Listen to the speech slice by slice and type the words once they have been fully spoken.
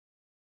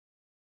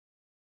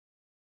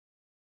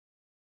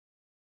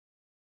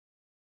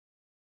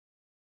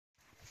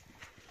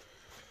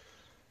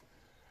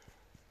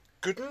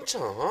Guten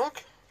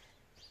Tag.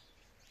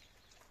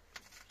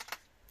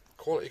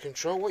 Quality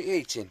control, what are you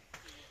eating?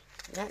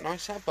 Isn't that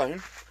nice, that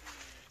bone?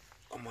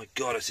 Oh my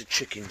god, it's a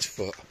chicken's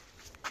foot.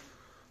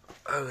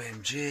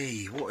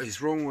 OMG, what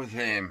is wrong with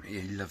him?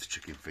 Yeah, he loves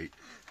chicken feet.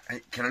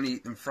 He can only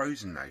eat them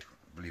frozen now,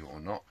 believe it or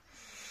not.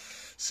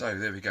 So,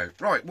 there we go.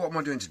 Right, what am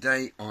I doing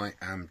today? I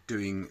am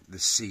doing the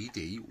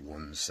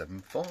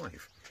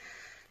CD175.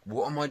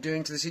 What am I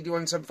doing to the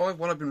CD175?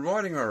 Well, I've been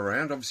riding her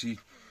around, obviously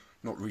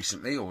not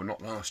recently, or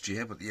not last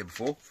year, but the year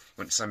before.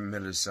 Went to Sam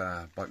Miller's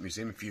bike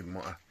museum. A few of you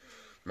might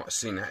have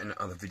seen that in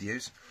other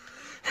videos.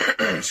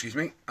 Excuse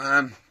me.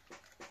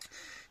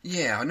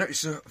 Yeah, I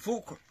noticed a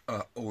fork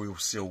oil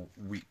seal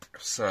weep.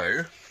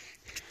 So,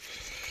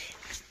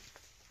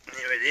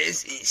 there it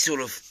is. It's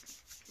sort of,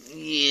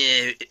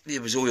 yeah,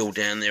 there was oil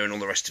down there and all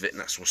the rest of it, and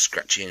that's all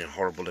scratchy and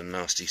horrible and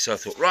nasty. So I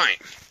thought, right,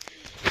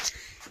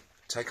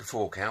 take a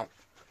fork out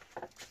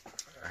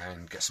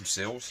and get some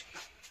seals,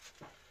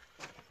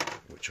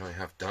 which I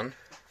have done.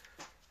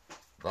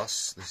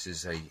 Thus, this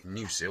is a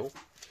new seal.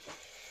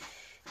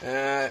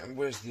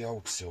 Where's the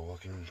old seal?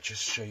 I can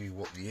just show you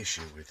what the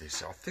issue with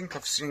this. I think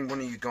I've seen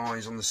one of you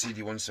guys on the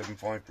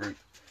CD175 group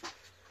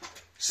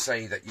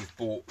say that you've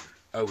bought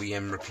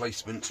OEM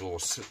replacements or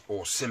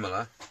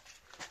similar.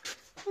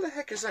 Where the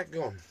heck has that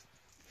gone?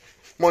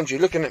 Mind you,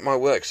 looking at my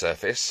work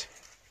surface,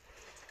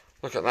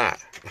 look at that.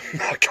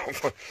 I can't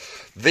find.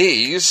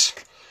 These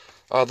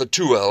are the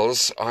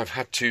tools I've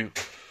had to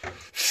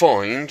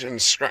find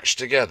and scratch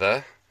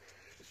together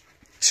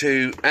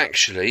to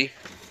actually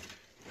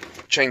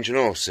change an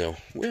oil seal.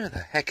 Where the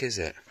heck is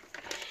it?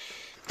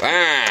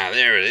 Ah,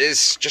 there it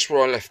is, just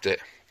where I left it.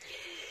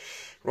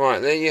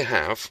 Right, there you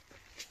have.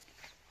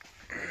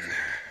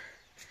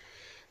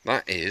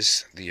 That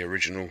is the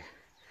original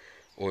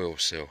oil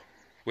seal,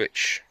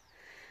 which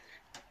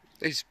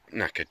is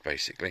knackered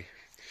basically.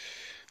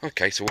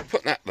 Okay, so we'll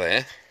put that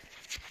there.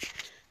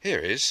 Here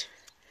is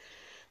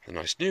the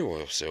nice new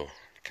oil seal.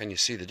 Can you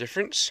see the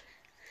difference?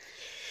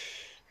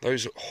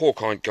 Those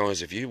hawk-eyed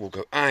guys of you will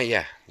go, ah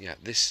yeah,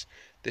 this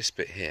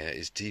bit here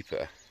is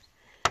deeper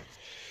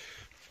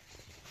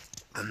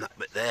than that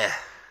bit there,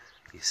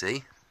 you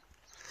see.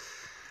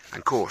 And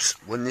of course,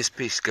 when this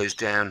piece goes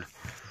down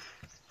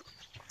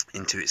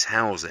into its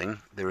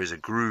housing, there is a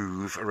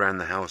groove around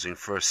the housing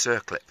for a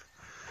circlip.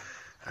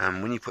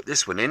 And when you put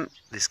this one in,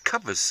 this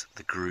covers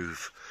the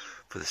groove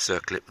for the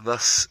circlip,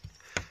 thus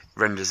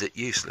renders it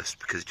useless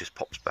because it just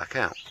pops back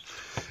out.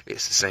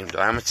 It's the same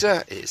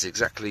diameter, it's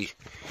exactly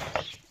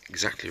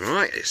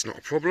right, it's not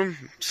a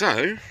problem.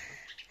 So,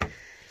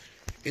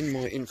 in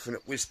my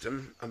infinite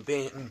wisdom, and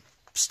being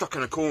stuck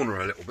in a corner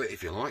a little bit,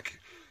 if you like,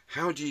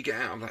 how do you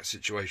get out of that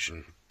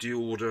situation? Do you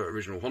order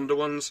original Honda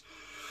ones?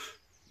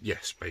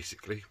 Yes,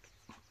 basically,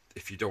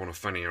 if you don't want to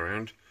fanny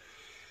around.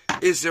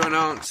 Is there an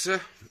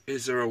answer?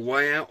 Is there a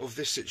way out of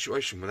this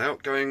situation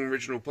without going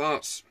original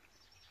parts,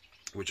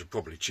 which are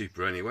probably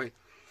cheaper anyway?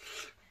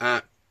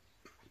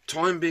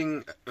 Time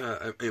being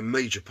a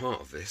major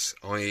part of this,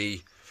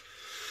 i.e.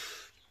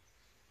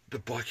 the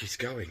bike is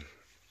going.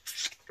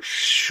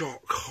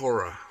 Shock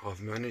horror,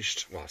 I've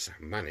managed, well I say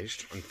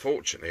managed,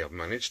 unfortunately I've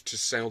managed to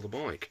sell the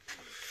bike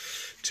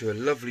to a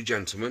lovely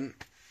gentleman,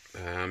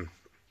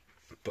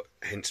 but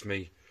hence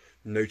me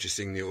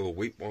noticing the oil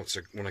weep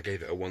when I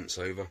gave it a once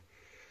over.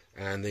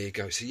 And there you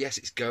go. So yes,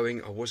 it's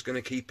going. I was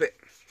going to keep it.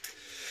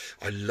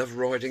 I love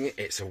riding it.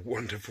 It's a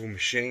wonderful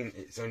machine.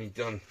 It's only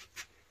done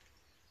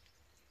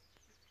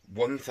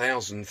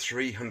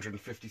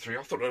 1,353.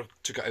 I thought I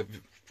took it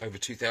over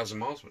 2,000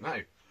 miles, but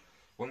no.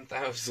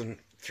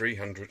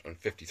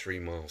 1,353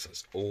 miles.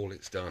 That's all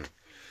it's done.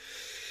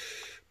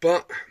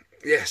 But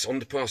yes, on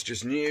to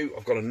pastures new.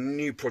 I've got a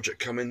new project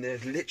coming. There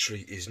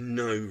literally is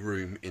no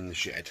room in the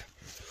shed.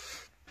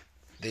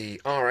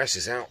 The RS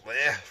is out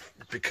there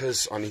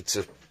because I need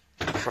to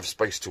have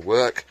space to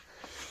work.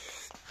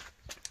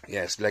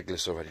 Yeah, it's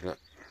legless already. Look,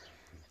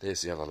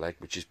 there's the other leg,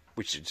 which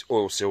is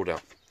oil sealed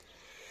up.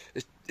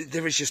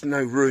 There is just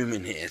no room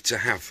in here to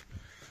have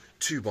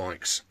two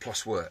bikes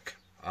plus work.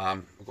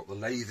 I've got the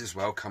lathe as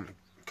well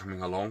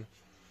coming along.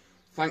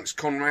 Thanks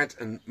Conrad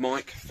and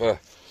Mike for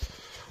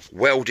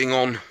welding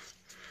on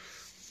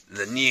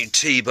the new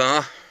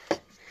T-bar.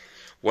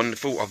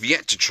 Wonderful. I've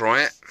yet to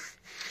try it.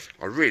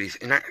 I really,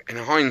 in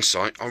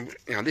hindsight,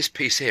 this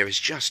piece here is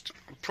just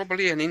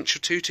probably an inch or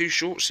two too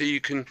short, so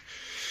you can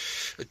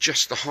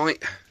adjust the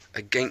height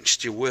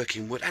against your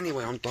working wood.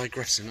 Anyway, I'm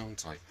digressing,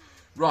 aren't I?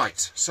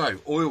 Right, so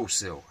oil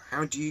seal.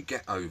 How do you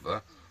get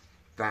over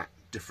that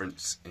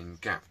difference in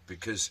gap?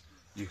 Because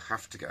you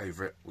have to get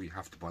over it, or you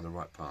have to buy the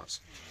right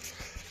parts.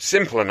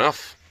 Simple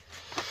enough.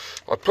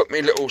 I put my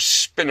little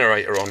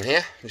spinnerator on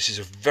here. This is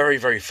a very,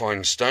 very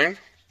fine stone,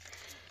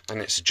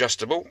 and it's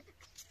adjustable.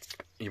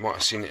 You might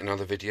have seen it in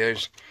other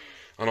videos.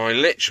 And I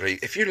literally,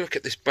 if you look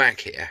at this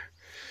back here,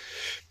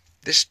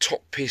 this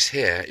top piece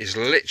here is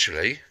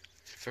literally,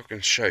 if I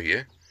can show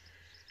you,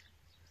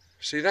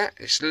 see that?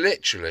 It's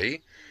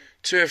literally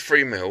 2 or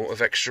 3 mil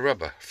of extra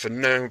rubber for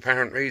no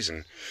apparent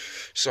reason.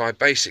 So I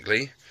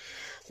basically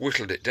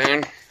whittled it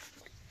down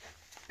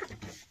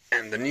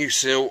And the new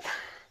seal,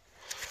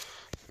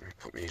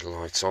 put my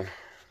light on,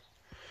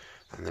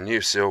 and the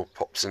new seal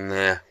pops in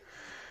there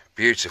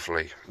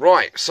beautifully.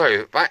 Right,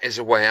 so that is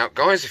a way out,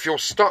 guys. If you're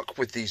stuck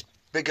with these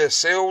bigger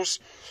seals,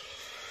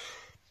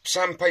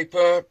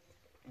 sandpaper,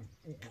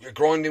 a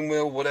grinding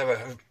wheel, whatever,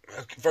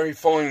 a very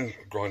fine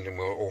grinding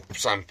wheel or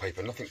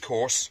sandpaper, nothing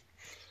coarse,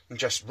 and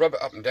just rub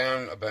it up and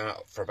down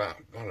for about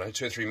I don't know,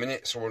 2 or 3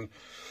 minutes. Or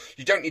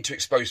you don't need to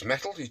expose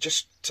metal, you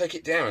just take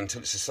it down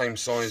until it's the same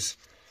size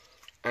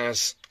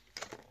as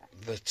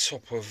the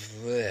top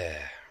of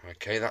there.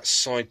 Okay, that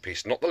side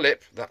piece, not the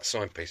lip, that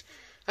side piece,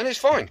 and it's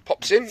fine.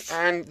 Pops in,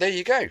 and there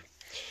you go.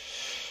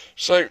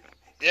 So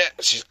yeah,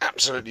 she's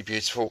absolutely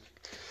beautiful.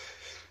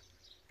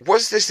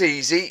 Was this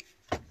easy?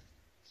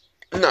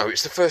 No,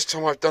 it's the first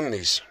time I've done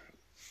these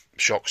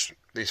shocks,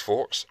 these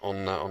forks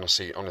on a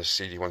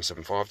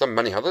CD175. I've done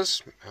many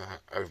others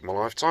over my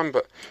lifetime,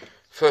 but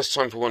first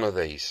time for one of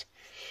these.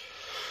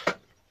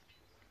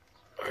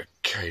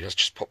 Okay, let's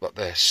just pop that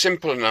there.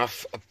 Simple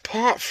enough,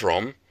 apart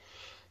from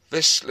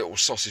this little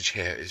sausage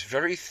here is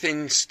very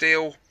thin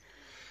steel.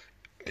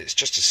 It's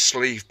just a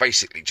sleeve,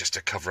 basically, just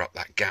to cover up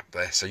that gap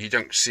there, so you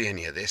don't see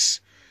any of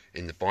this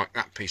in the bike.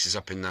 That piece is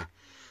up in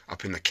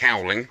the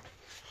cowling,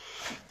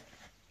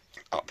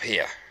 up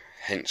here.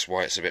 Hence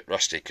why it's a bit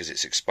rusty, because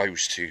it's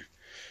exposed to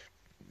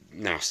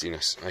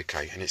nastiness.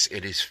 Okay, and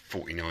it is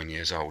 49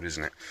 years old,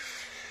 isn't it?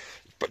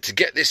 But to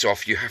get this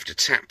off, you have to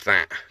tap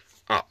that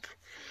up.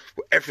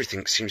 Well,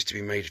 everything seems to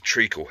be made of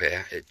treacle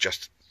here.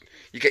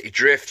 You get your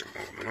drift.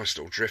 Oh, a nice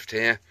little drift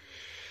here.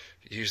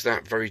 Use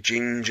that very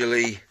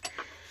gingerly.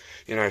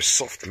 You know,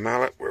 soft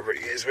mallet, wherever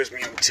it is. Where's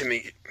me old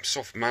Timmy?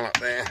 Soft mallet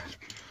there.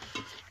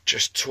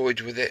 Just toyed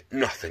with it.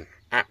 Nothing.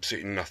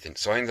 Absolutely nothing.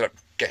 So I ended up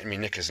getting my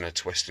knickers in a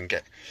twist and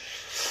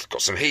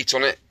got some heat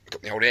on it.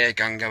 Got the old air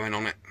gun going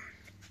on it.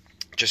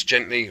 Just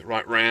gently,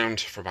 right round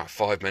for about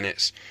 5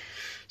 minutes.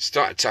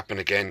 Started tapping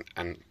again,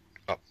 and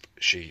up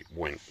she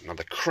went. Now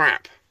the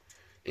crap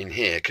in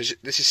here, because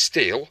this is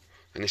steel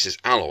and this is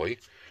alloy,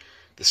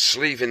 the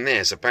sleeve in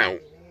there is about,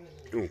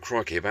 oh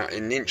crikey, about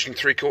 1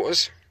 3/4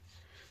 inches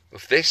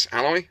of this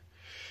alloy.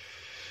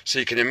 So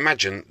you can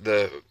imagine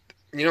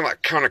you know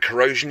that kind of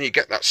corrosion, you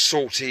get that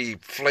salty,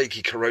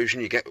 flaky corrosion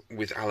you get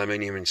with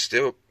aluminium and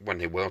steel when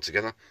they weld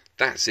together.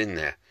 That's in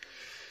there.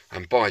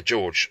 And by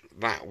George,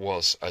 that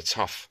was a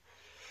tough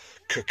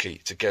cookie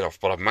to get off.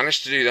 But I've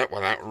managed to do that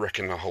without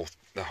wrecking the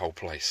whole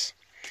place.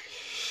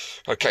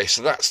 Okay,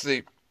 so that's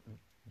the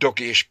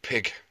doggyish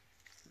pig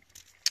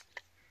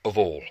of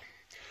all.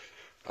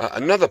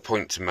 Another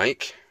point to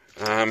make,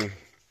 the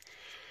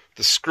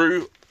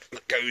screw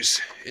that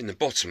goes in the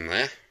bottom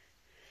there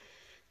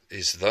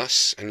is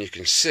thus, and you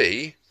can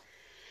see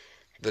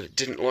that it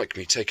didn't like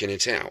me taking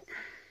it out,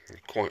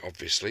 quite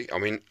obviously. I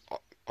mean,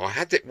 I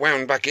had it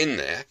wound back in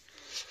there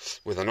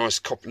with a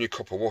nice new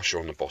copper washer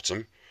on the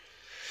bottom,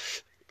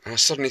 and I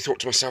suddenly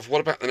thought to myself,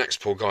 what about the next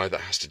poor guy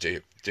that has to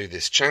do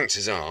this?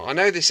 Chances are, I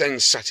know this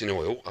end's sat in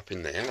oil up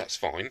in there, that's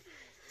fine,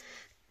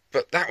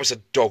 but that was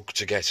a dog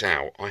to get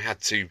out. I had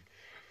to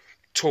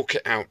torque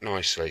it out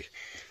nicely.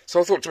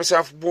 So I thought to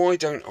myself, why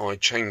don't I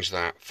change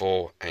that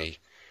for a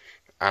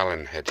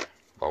Allen head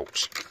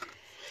bolt,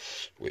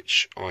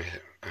 which I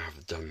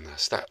have done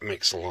this. That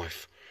makes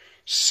life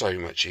so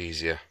much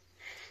easier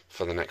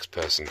for the next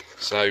person.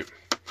 So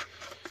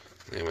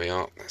there we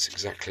are, that's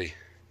exactly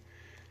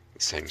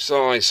the same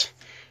size,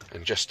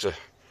 and just a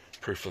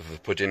proof of the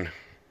pudding,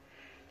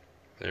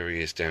 there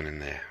he is down in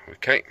there.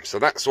 Okay, so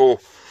that's all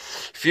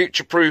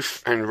future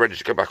proof and ready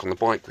to go back on the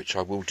bike, which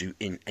I will do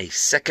in a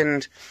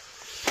second.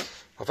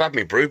 I've had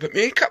my brew, but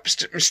my cup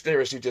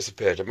mysteriously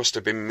disappeared. It must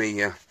have been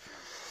me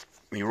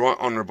right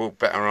honourable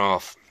better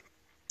half.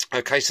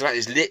 Okay, so that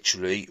is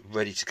literally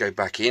ready to go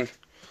back in.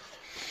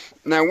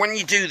 Now, when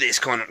you do this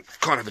kind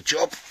of a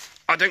job,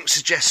 I don't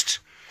suggest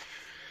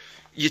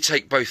you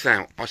take both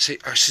out. I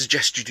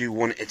suggest you do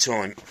one at a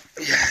time.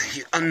 Yeah,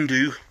 you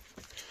undo.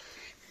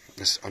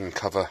 Let's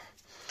uncover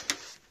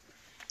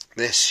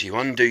this. You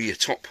undo your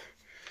top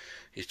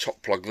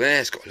plug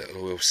there. It's got a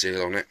little oil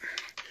seal on it.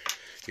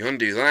 You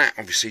undo that,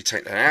 obviously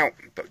take that out,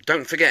 but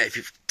don't forget, if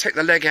you take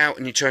the leg out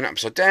and you turn it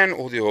upside down,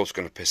 all the oil's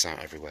going to piss out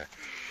everywhere.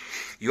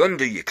 You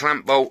undo your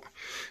clamp bolt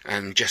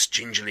and just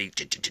gingerly,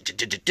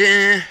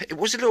 it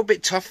was a little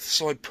bit tough,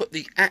 so I put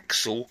the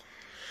axle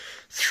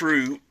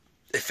through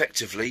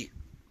effectively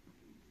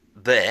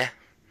there,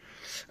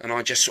 and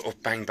I just sort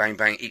of bang bang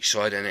bang each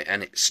side in it,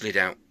 and it slid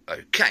out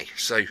okay.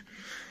 So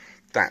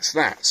that's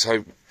that.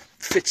 So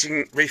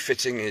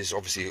refitting is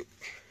obviously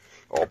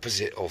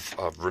opposite of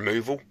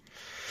removal.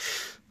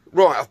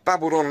 Right, I've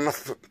babbled on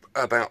enough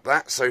about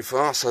that so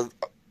far, so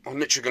I'm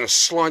literally going to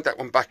slide that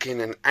one back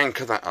in and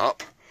anchor that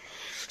up,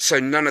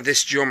 so none of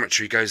this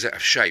geometry goes out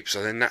of shape.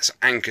 So then that's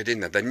anchored in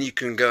there. Then you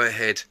can go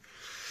ahead,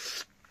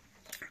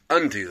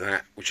 undo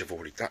that, which I've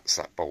already, that's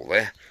that bolt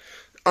there,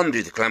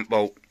 undo the clamp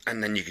bolt,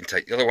 and then you can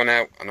take the other one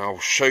out, and I'll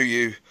show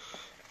you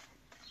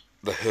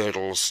the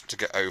hurdles to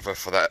get over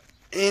for that.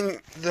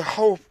 In the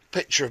whole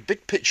picture,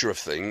 big picture of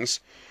things,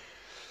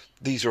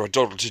 these are a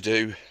doddle to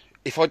do.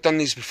 if I'd done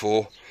these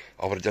before,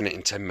 I would have done it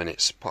in 10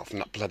 minutes, apart from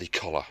that bloody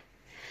collar.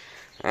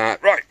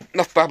 Right,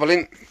 enough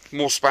babbling,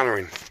 more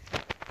spannering.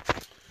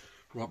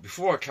 Right,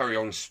 before I carry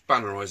on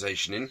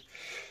spannerisation in,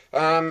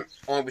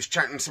 I was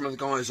chatting to some of the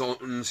guys on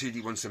the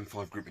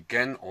CD175 group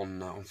again on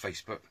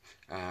Facebook.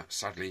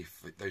 Sadly,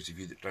 for those of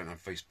you that don't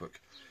have Facebook,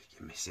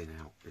 you're missing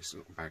out. It's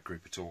not a bad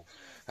group at all.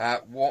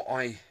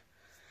 I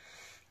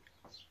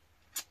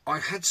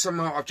had some.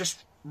 I've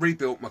just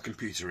rebuilt my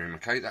computer room.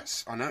 Okay,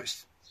 I know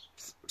it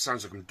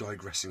sounds like I'm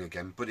digressing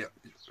again, but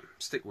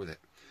stick with it.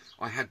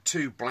 I had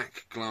 2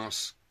 black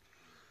glass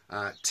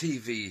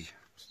TV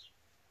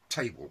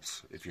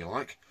tables, if you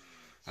like,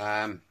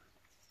 and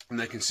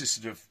they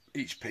consisted of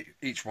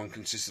each one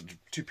consisted of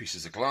 2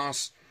 pieces of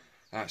glass,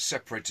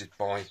 separated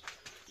by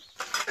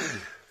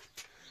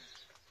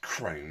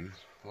chrome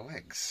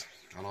legs.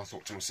 And I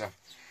thought to myself,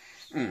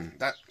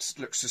 that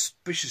looks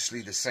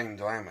suspiciously the same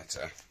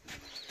diameter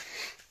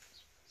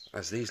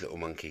as these little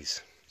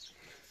monkeys.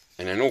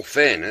 And in all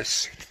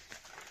fairness,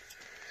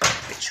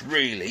 it's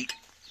really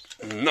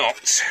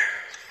not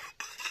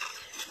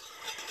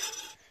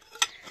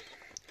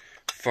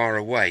far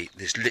away.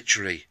 There's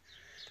literally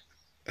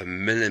a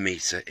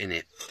millimetre in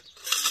it.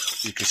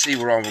 You can see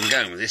where I'm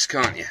going with this,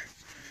 can't you?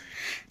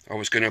 I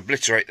was going to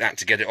obliterate that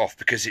to get it off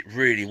because it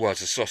really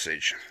was a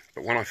sausage.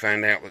 But when I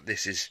found out that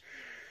this is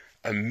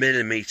a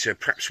millimetre,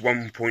 perhaps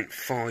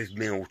 1.5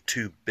 mil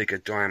too big a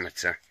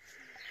diameter,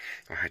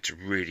 I had to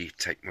really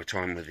take my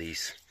time with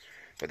these.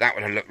 But that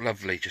would have looked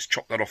lovely. Just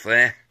chop that off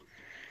there,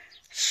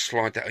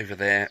 slide that over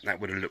there. That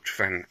would have looked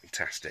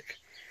fantastic.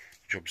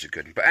 Jobs are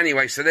good. But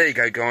anyway, so there you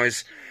go,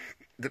 guys.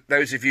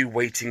 Those of you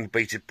waiting with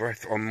bated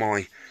breath on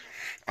my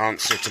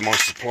answer to my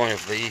supply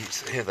of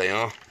these, here they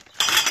are.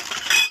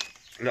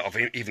 Look,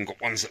 I've even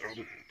got ones that are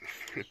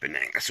flipping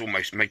out. That's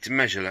almost made to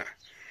measure, look.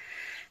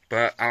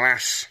 But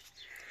alas,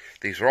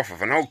 these were off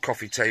of an old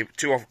coffee table,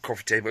 2 off a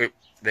coffee table.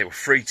 They were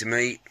free to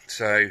me,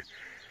 so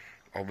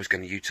I was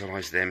going to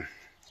utilise them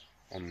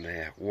on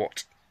there.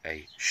 What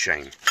a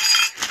shame.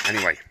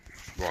 Anyway,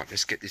 right,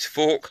 let's get this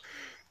fork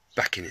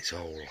back in its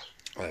hole.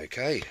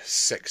 Okay,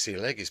 sexy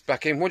leg is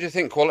back in. What do you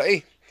think, quality?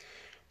 Is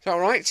that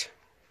alright?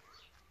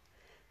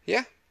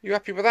 Yeah? You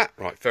happy with that?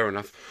 Right, fair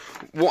enough.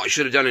 What I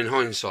should have done in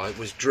hindsight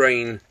was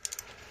drain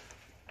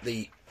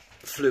the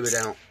fluid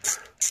out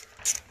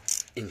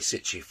in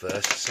situ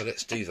first. So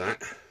let's do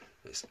that.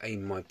 Let's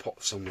aim my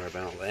pot somewhere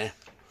about there.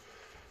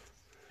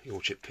 You'll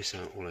watch it piss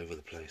out all over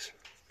the place.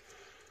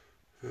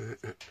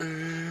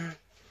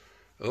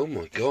 Oh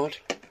my god.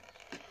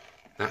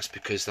 That's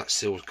because that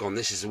seal's gone.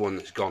 This is the one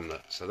that's gone,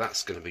 look. So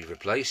that's going to be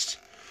replaced.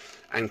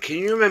 And can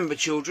you remember,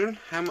 children,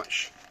 how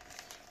much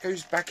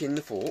goes back in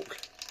the fork?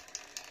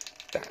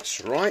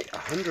 That's right,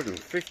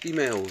 150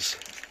 mils.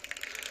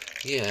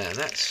 Yeah,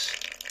 that's...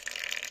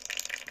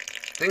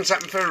 Things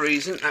happen for a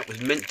reason. That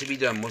was meant to be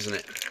done, wasn't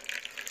it?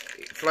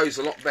 It flows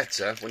a lot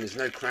better when there's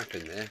no crap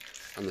in there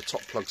and the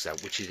top plug's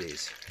out, which it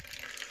is.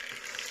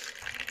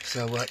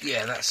 So,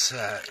 yeah, that's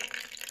a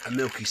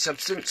milky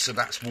substance, so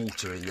that's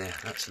water in there.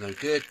 That's no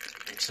good.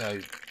 So,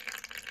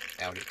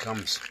 out it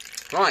comes.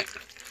 Right,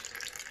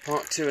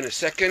 part 2 in a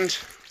second.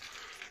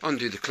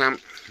 Undo the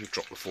clamp and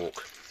drop the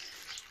fork.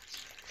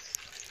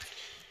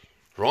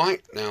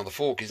 Right, now the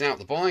fork is out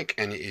the bike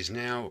and it is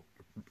now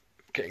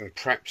getting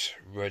prepped,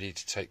 ready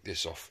to take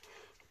this off.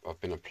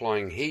 I've been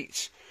applying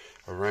heat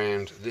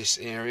around this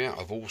area.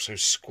 I've also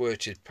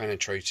squirted,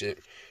 penetrated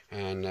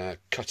and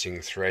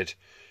cutting thread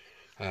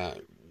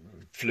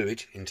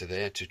fluid into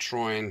there to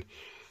try and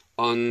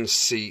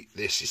unseat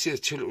this. You see the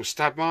 2 little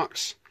stab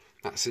marks?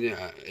 That's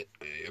a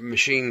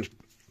machined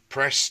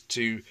press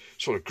to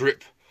sort of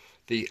grip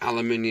the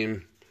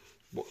aluminium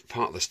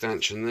part of the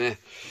stanchion there.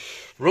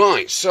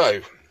 Right,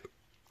 so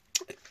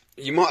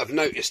you might have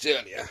noticed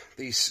earlier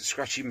these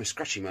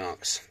scratchy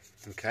marks.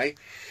 Okay,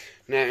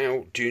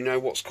 now do you know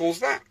what's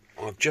caused that?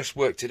 I've just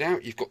worked it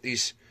out. You've got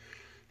these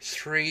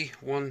 3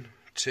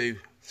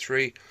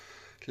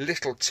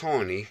 little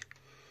tiny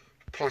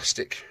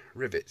plastic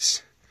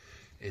rivets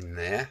in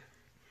there,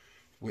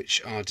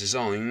 which are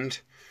designed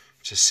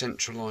to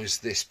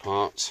centralise this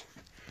part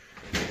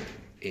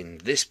in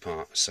this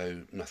part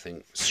so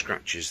nothing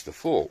scratches the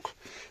fork.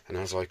 And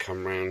as I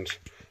come round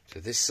to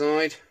this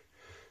side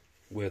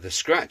where the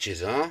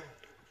scratches are,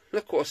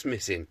 look what's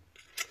missing.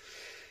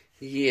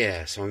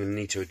 Yeah, so I'm going to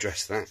need to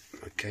address that.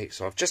 Okay,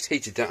 so I've just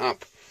heated that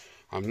up.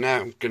 I'm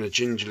now going to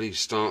gingerly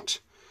start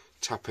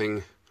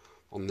tapping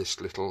on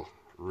this little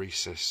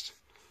recessed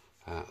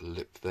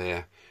lip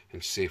there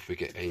and see if we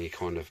get any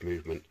kind of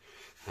movement.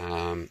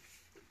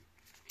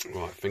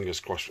 Right,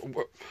 fingers crossed.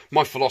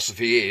 My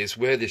philosophy is,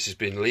 where this has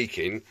been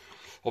leaking,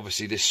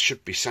 obviously this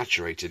should be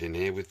saturated in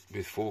here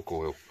with fork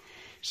oil,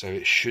 so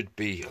it should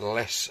be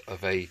less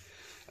of a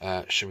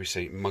shall we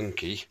say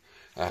monkey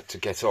to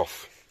get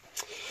off.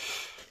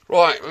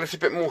 Right, a little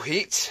bit more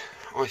heat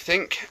I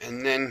think,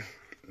 and then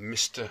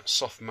Mr.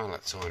 Soft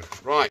Mallet time.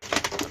 Right,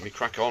 let me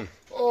crack on.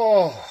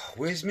 Oh,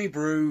 where's me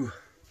brew?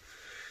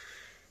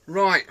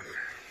 Right,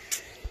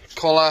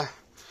 collar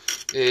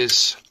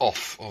is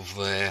off of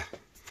there.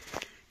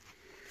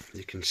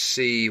 you can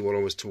see what I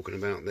was talking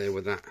about there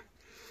with that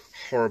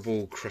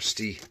horrible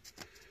crusty,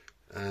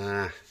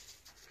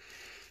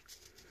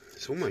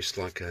 it's almost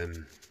like a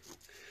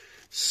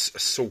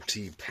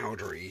salty,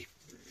 powdery,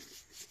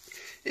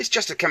 it's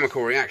just a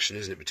chemical reaction,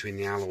 isn't it, between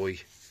the alloy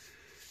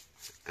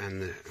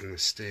and the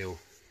steel.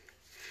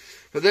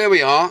 But there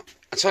we are.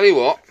 I tell you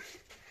what,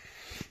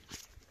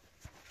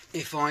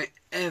 if I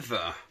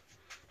ever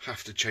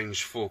have to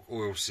change fork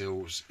oil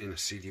seals in a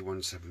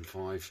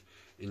CD175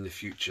 in the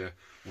future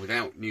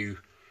without new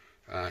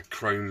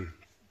chrome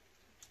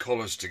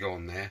collars to go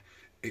on there,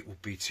 it will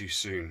be too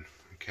soon.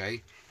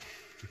 Okay.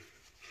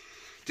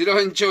 Did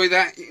I enjoy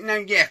that? No,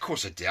 yeah, of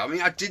course I did. I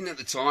mean, I didn't at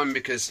the time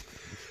because,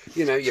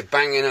 you know, you're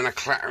banging and a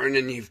clattering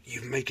and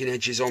you're making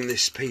edges on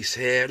this piece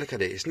here. Look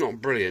at it, it's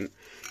not brilliant.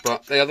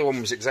 But the other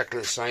one was exactly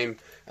the same,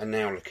 and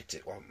now look at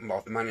it. Well,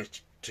 I've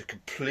managed to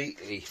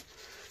completely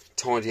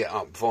tidy it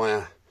up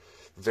via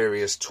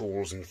various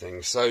tools and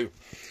things. So,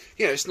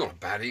 yeah, it's not a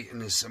baddie,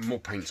 and there's more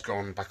paint's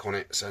gone back on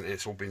it, so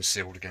it's all been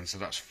sealed again, so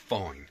that's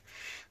fine.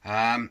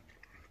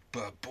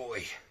 But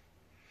boy,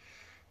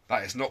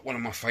 that is not one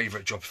of my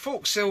favourite jobs.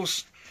 Fork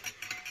seals,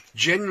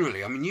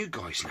 generally, I mean, you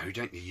guys know,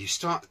 don't you?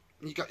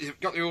 You've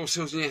got the oil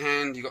seals in your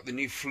hand, you've got the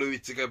new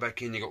fluid to go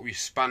back in, you've got all your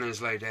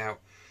spanners laid out,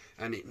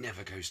 and it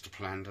never goes to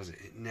plan, does it?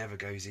 It never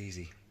goes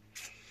easy.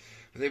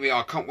 But there we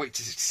are. I can't wait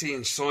to see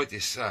inside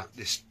this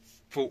this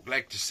fork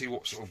leg to see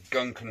what sort of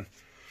gunk and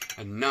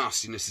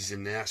nastiness is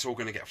in there. It's all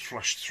going to get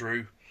flushed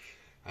through,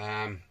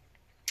 and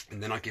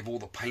then I give all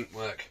the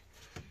paintwork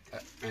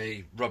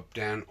a rub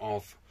down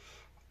of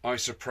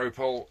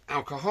isopropyl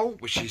alcohol,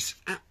 which is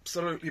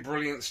absolutely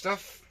brilliant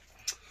stuff.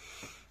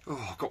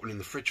 Oh, I've got one in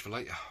the fridge for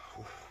later.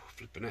 Oh,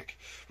 flipping heck.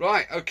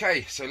 Right,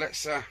 okay, so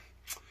let's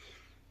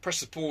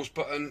press the pause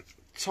button,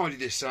 tidy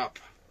this up,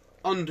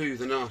 undo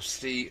the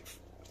nasty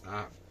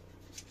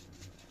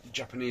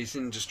Japanese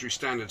industry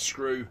standard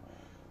screw,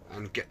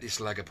 and get this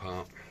leg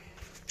apart.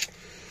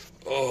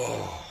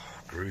 Oh,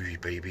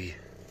 groovy baby.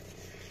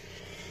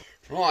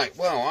 Right,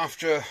 well,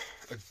 after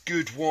a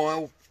good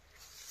while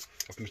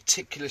of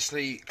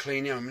meticulously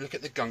cleaning, I mean, look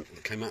at the gunk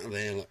that came out of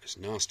there. Look, it's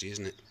nasty,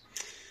 isn't it?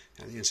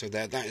 And so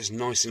that is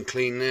nice and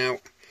clean now.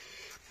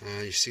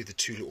 You see the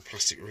two little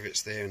plastic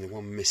rivets there and the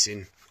one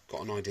missing.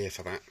 Got an idea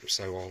for that,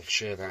 so I'll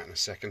share that in a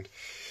second.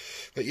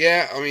 But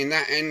yeah, I mean,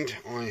 that end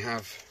I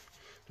have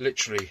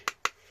literally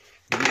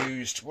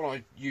used, what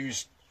I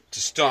used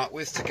to start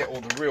with to get all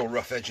the real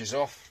rough edges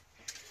off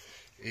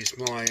is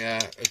my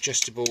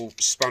adjustable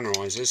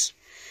spannerizers.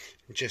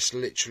 Just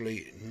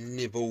literally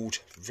nibbled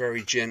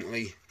very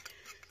gently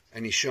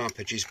any sharp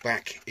edges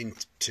back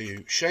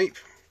into shape.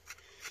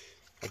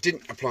 I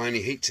didn't apply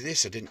any heat to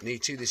this, I didn't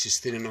need to. This is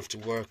thin enough to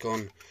work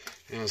on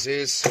as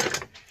is.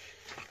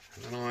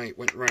 And I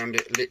went around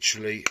it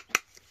literally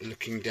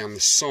looking down the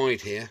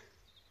side here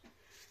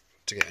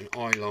to get an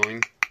eye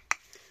line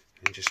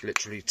and just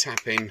literally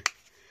tapping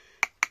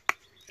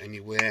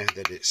anywhere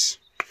that it's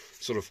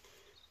sort of,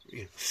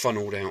 you know,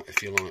 funneled out,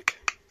 if you like.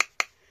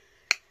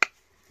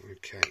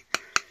 Okay,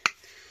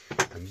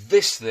 and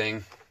this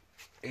thing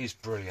is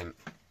brilliant.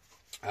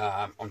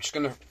 I'm just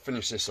going to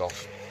finish this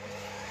off.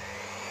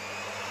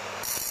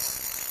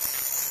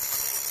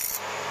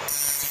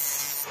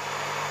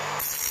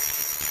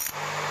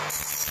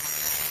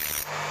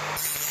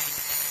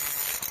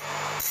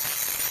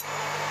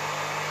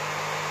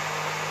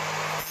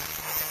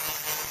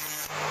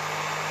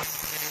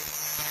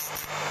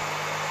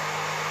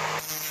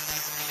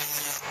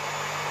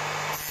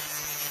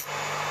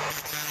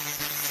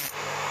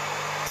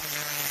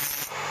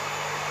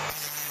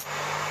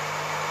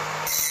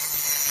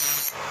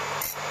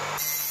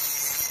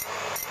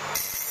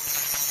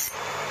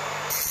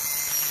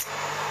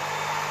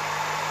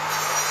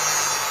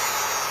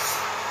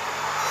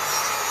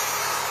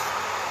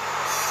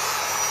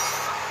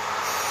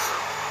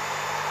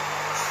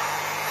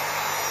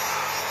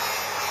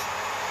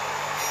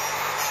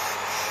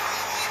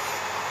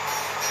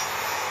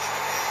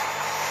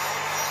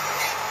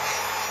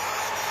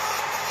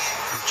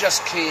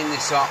 Just keying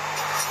this up,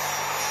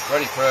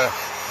 ready for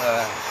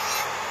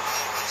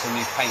some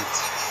new paint.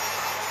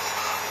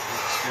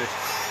 Looks good.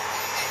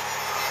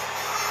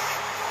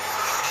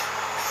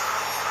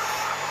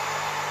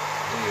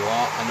 There you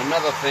are. And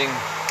another thing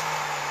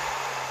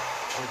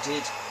I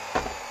did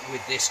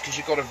with this, because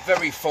you've got a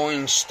very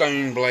fine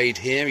stone blade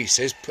here, he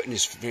says, putting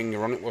his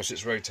finger on it whilst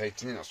it's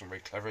rotating. That's not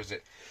very clever, is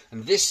it?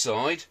 And this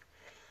side,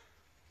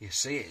 you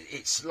see,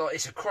 it's like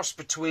it's a cross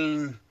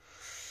between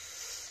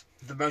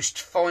the most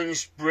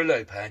finest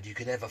Brillo pad you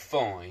could ever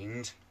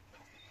find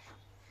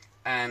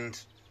and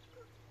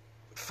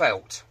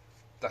felt.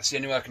 That's the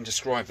only way I can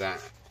describe that.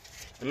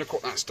 And look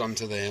what that's done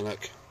to there.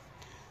 Look,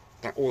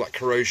 that all that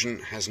corrosion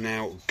has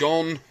now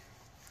gone.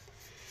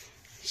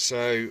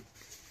 So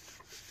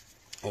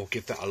I'll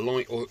give that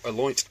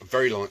a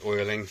very light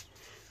oiling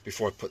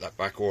before I put that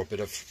back, or a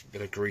bit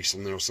of grease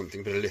on there or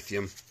something, a bit of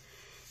lithium,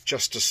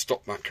 just to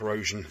stop that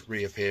corrosion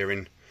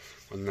reappearing.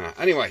 On that.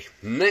 Anyway,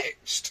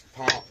 next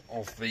part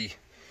of the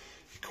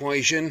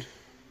equation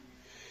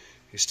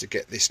is to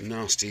get this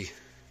nasty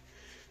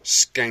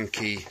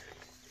skanky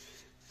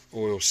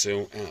oil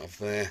seal out of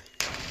there.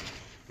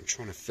 I'm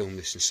trying to film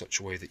this in such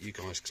a way that you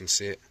guys can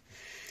see it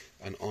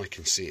and I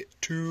can see it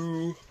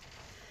too.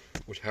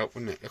 Would help,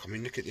 wouldn't it? Look, I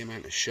mean, look at the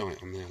amount of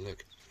shite on there.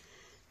 Look,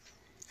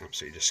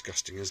 absolutely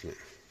disgusting, isn't it?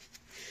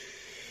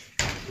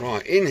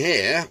 Right, in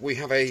here we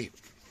have a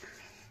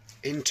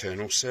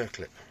internal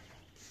circlip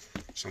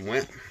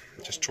somewhere.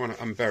 I'm just trying to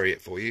unbury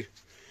it for you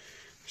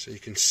so you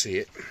can see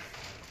it.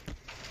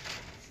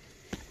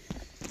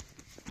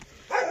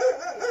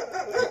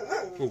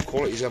 Oh,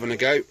 quality's having a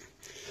go.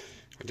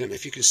 I don't know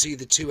if you can see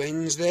the two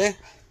ends there.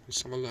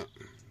 Let's have a look.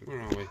 Where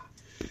are we?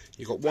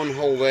 You've got one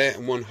hole there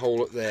and one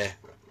hole up there.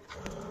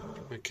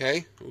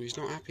 Okay. Oh, he's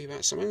not happy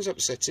about something's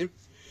upset him.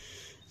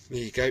 There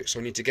you go. So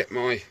I need to get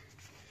my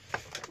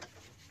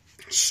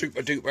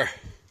super duper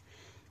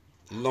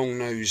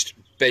long-nosed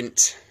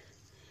bent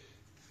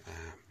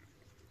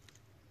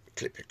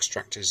clip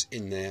extractors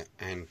in there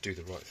and do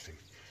the right thing.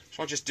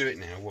 So I'll just do it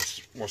now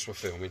whilst we're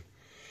filming.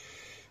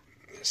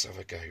 Let's have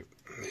a go.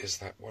 There's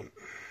that one.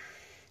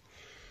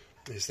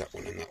 There's that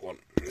one and that one.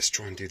 Let's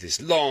try and do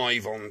this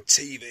live on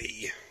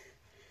TV.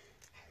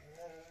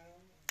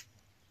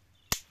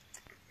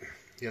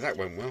 Yeah, that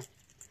went well.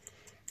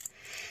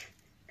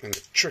 And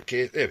the trick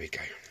is, there we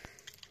go.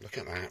 Look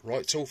at that.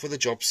 Right tool for the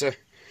job, sir.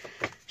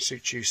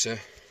 Suits you, sir.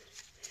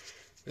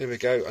 There we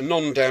go. A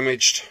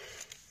non-damaged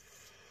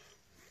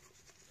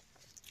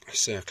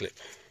circlip.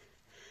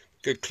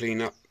 Good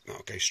clean up.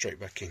 That'll go straight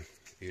back in.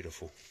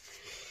 Beautiful.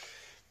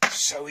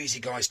 So easy,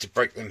 guys, to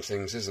break them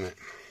things, isn't it?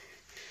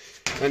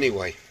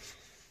 Anyway,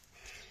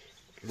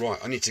 right,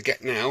 I need to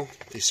get now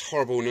this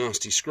horrible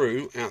nasty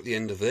screw out the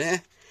end of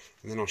there,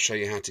 and then I'll show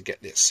you how to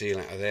get that seal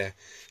out of there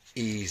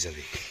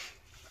easily.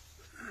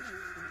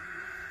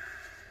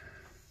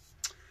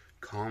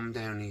 Calm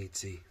down,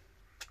 E.T.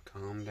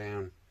 Calm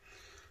down.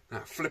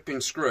 That flipping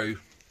screw.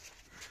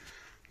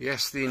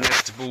 Yes, the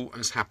inevitable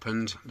has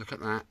happened. Look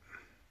at that.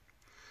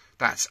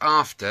 That's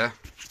after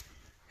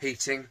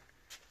heating,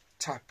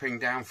 tapping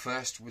down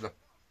first with a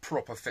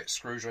proper fit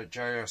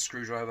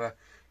screwdriver,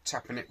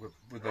 tapping it with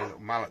the little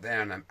mallet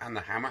there and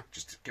the hammer,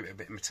 just to give it a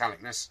bit of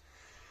metallicness.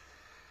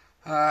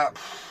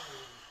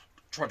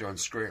 Tried to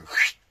unscrew it,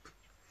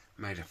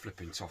 made a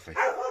flipping toffee.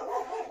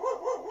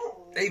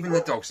 Even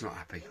the dog's not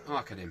happy.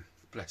 Look at him,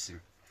 bless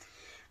him.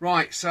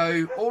 Right,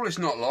 so all is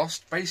not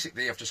lost.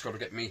 Basically, I've just got to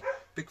get me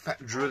big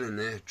fat drill in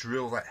there,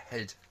 drill that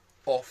head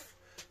off,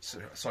 so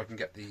I can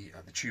get the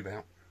tube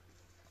out,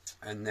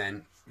 and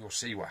then you'll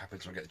see what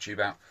happens when I get the tube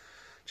out.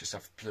 Just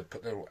have to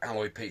put the little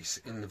alloy piece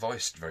in the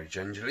vise very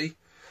gingerly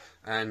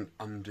and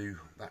undo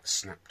that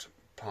snapped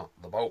part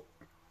of the bolt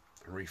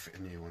and refit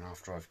a new one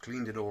after I've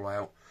cleaned it all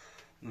out,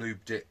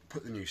 lubed it,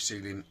 put the new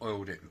seal in,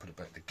 oiled it and put it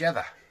back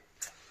together.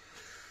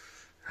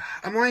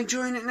 Am I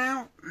enjoying it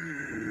now?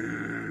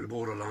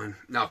 Borderline.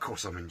 No, of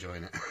course I'm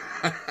enjoying it.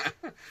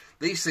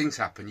 These things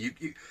happen.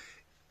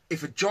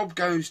 If a job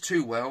goes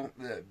too well,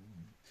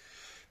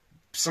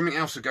 something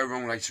else will go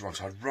wrong later on.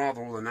 So I'd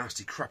rather all the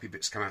nasty, crappy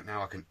bits come out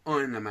now. I can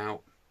iron them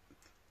out,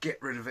 get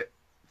rid of it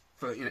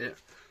for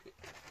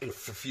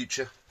for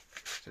future,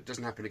 so it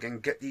doesn't happen again.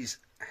 Get these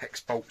hex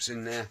bolts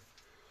in there.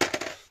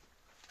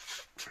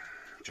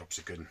 Job's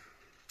a good one.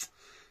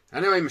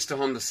 Anyway, Mr.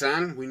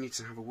 Honda-san, we need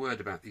to have a word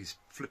about these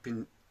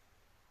flipping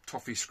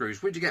toffee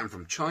screws. Where'd you get them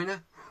from?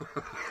 China?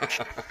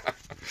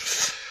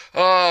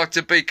 Oh,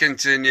 to be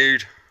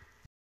continued.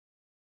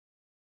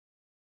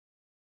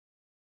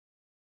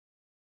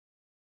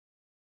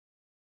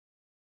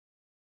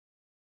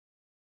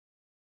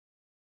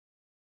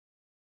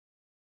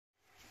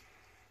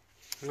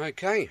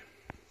 Okay.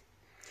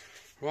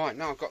 Right,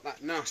 now I've got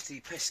that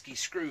nasty, pesky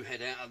screw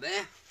head out of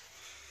there.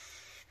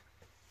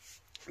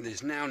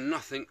 There's now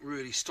nothing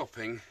really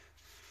stopping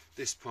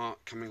this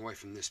part coming away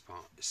from this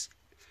part.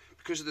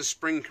 Because of the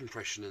spring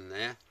compression in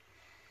there,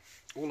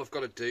 all I've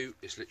got to do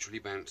is literally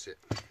bounce it.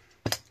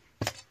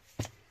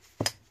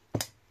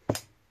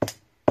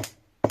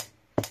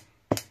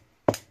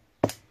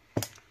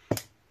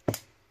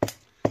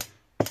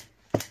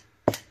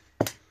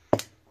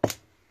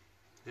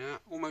 Yeah,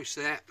 almost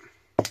there.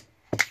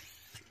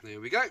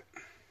 There we go.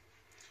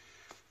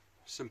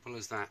 Simple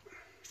as that.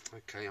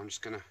 Okay, I'm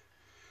just going to...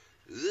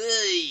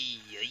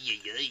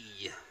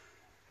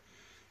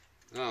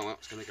 Oh, well,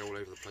 it's going to go all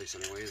over the place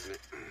anyway, isn't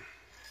it?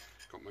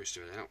 Got most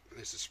of it out.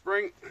 There's the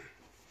spring.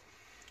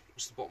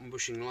 What's the bottom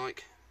bushing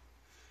like?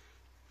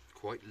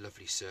 Quite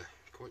lovely, sir.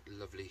 Quite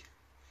lovely.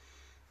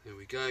 There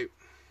we go.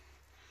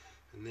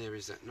 And there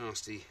is that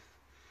nasty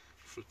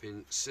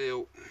flipping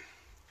seal,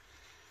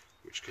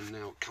 which can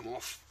now come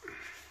off.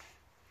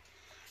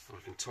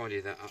 I can tidy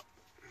that up.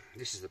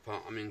 This is the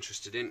part I'm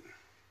interested in.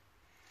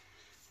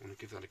 I want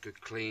to give that a good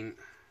clean.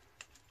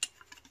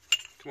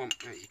 Come on,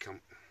 out you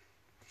come.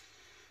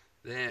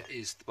 There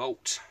is the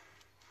bolt,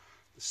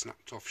 the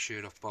snapped off,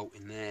 sheared off bolt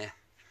in there.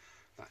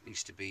 That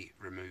needs to be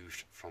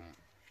removed from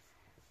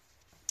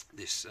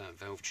this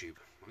valve tube.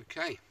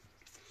 Okay,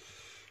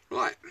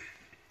 right,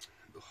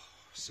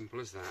 simple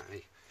as that,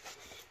 eh?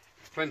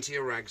 Plenty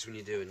of rags when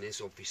you're doing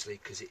this, obviously,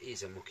 because it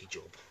is a mucky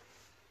job.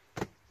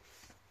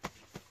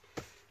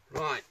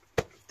 Right,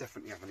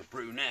 definitely having a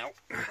brew now.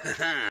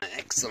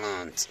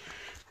 Excellent.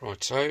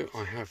 Right, so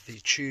I have the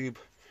tube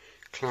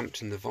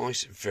clamped in the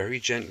vise very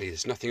gently.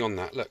 There's nothing on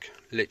that, look,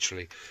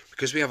 literally.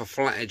 Because we have a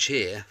flat edge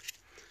here,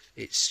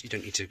 you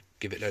don't need to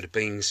give it a load of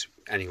beans.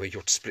 Anyway,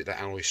 you'll split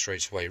that alloy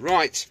straight away.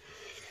 Right,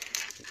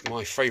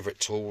 my favourite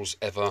tools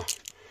ever.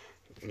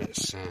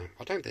 Let's,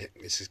 I don't think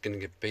this is going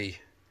to be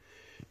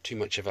too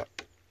much of a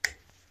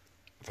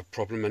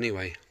problem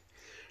anyway.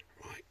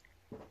 Right,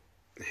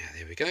 yeah,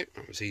 there we go.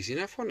 That was easy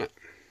enough, wasn't it?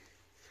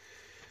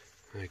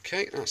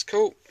 Okay, that's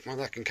cool. Well,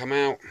 that can come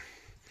out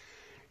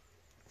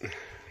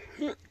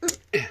like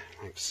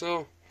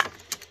so.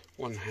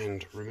 One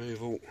hand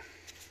removal.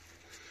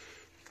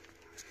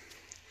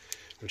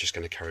 I'm just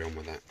going to carry on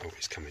with that. Oh,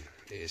 it's coming.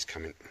 It is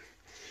coming.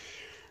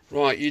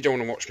 Right, you don't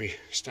want to watch me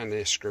stand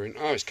there screwing.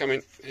 Oh, it's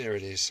coming. Here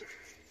it is.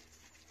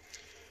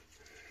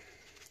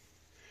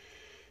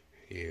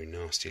 You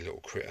nasty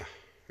little critter.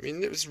 I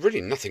mean, there was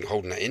really nothing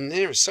holding that in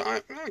there.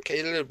 So, okay,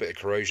 a little bit of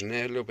corrosion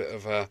there, a little bit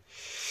of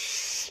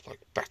like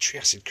battery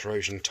acid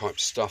corrosion type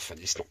stuff. And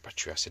it's not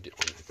battery acid,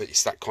 but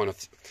it's that kind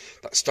of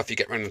that stuff you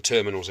get around the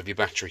terminals of your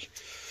battery.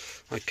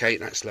 Okay,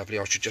 that's lovely.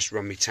 I should just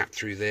run me tap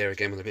through there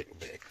again with a bit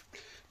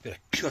of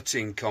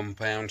cutting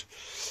compound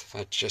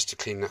just to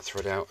clean that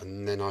thread out,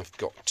 and then I've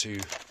got to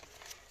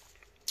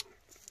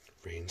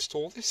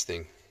reinstall this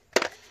thing.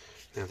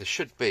 Now there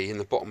should be in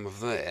the bottom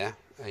of there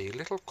a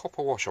little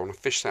copper washer. I want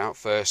to fish that out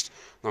first,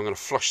 and I'm going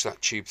to flush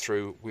that tube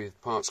through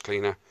with parts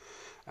cleaner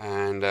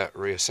and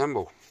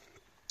reassemble.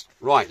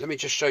 Right, let me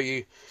just show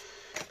you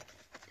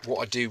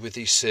what I do with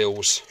these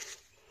seals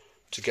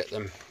to get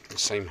them the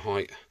same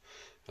height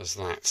as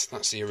that.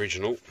 That's the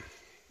original.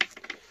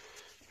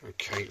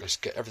 Okay, let's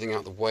get everything out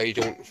of the way.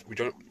 We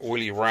don't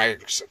oily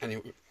rags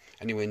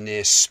anywhere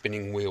near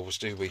spinning wheels,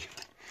 do we?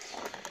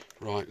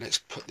 Right, let's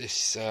put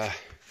this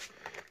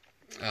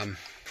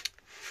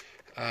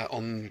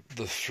on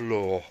the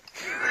floor.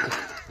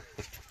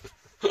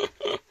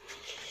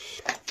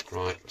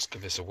 Right, let's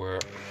give this a whirl.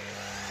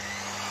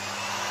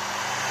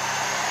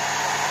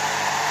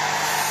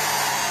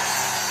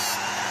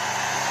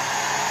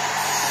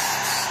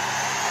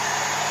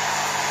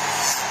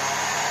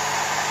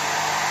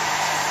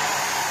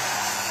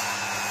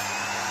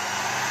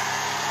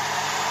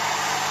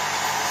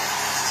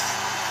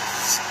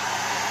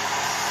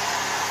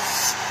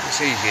 It's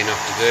easy enough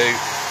to do.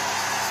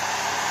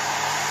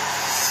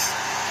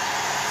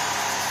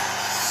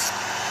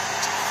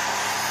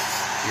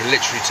 You're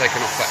literally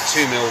taking off that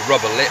 2mm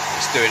rubber lip.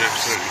 It's doing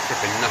absolutely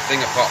flipping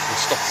nothing apart from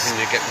stopping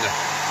you getting the...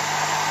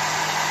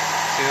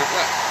 See that?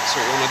 That's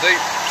what you want to do.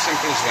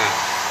 Simple as that.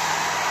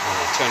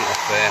 I'll turn it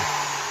off there.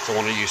 So I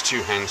want to use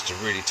two hands to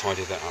really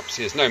tidy that up.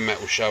 See, there's no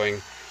metal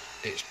showing.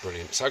 It's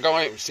brilliant. So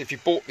guys, if you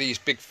bought these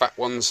big fat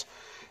ones,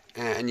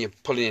 and you're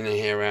pulling your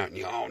hair out and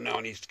you oh no,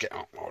 I need to get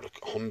up, oh look,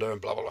 Honda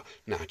and blah blah blah.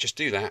 No, just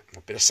do that,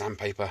 a bit of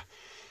sandpaper,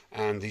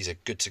 and these are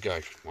good to go.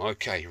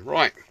 Okay,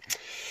 right,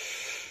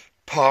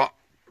 part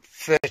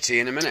 30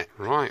 in a minute.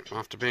 Right,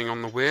 after being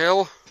on the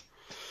wheel,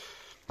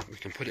 we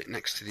can put it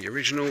next to the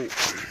original,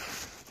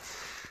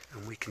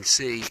 and we can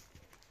see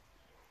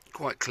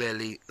quite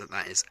clearly that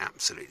that is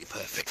absolutely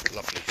perfect.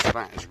 Lovely. So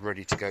that is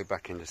ready to go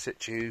back into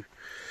situ.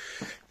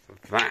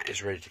 That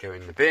is ready to go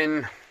in the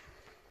bin.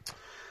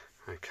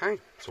 Okay,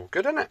 it's all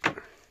good, isn't it?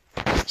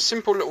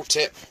 Simple little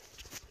tip.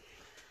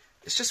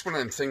 It's just one of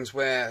them things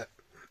where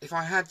if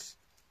I had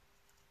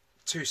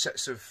two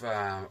sets of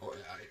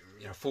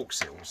fork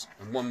seals,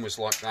 and one was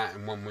like that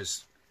and one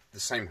was the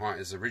same height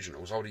as the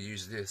originals, I would have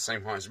used the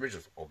same height as the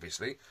originals,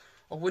 obviously.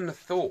 I wouldn't have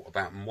thought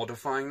about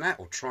modifying that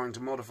or trying to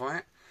modify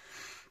it.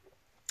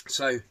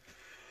 So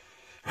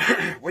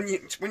when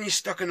you're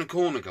stuck in a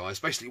corner, guys,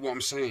 basically what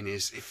I'm saying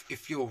is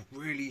if you're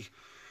really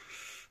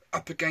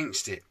up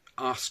against it,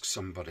 ask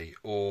somebody,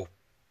 or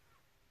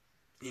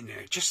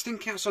just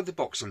think outside the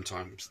box.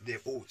 Sometimes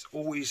there's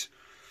always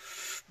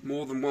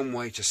more than one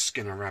way to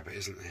skin a rabbit,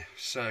 isn't there?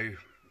 So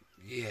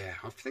yeah,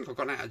 I think I've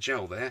got out of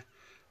gel there,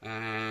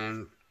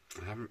 and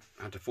I haven't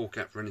had to fork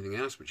out for anything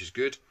else, which is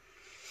good.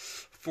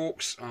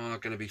 Forks are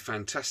going to be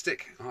after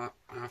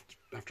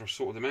I've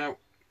sorted them out,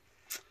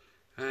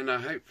 and I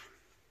hope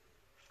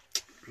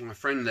my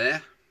friend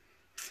there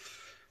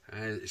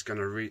is going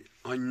to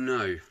I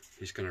know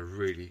he's going to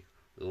really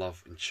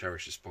love and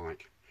cherish this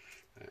bike,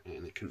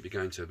 and it couldn't be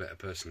going to a better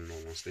person, in all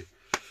honesty.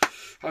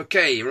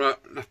 Okay, right,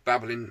 enough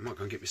babbling. Might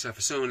go and get myself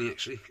a Sony,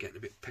 actually, getting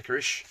a bit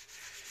pickerish.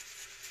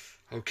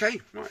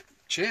 Okay, right,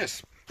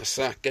 cheers. Let's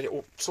get it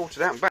all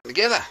sorted out and back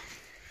together.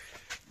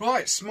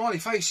 Right, smiley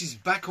face is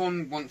back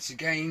on once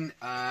again.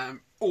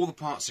 All the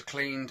parts are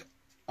cleaned.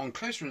 On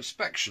closer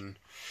inspection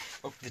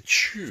of the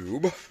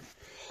tube,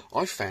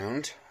 I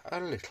found a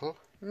little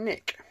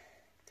nick.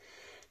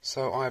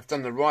 So I have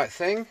done the right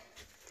thing,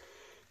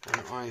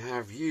 and I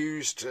have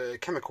used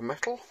chemical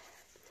metal.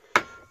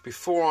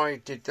 Before I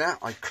did that,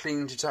 I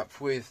cleaned it up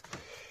with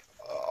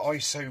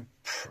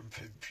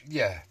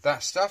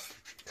that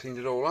stuff. Cleaned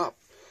it all up,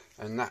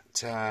 and that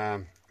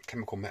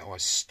chemical metal I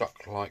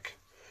stuck like,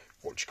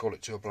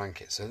 to a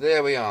blanket. So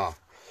there we are.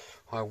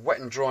 I wet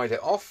and dried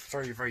it off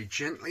very, very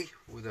gently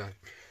with a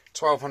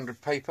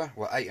 1200 paper.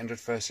 Well, 800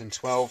 first and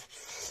 12.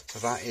 So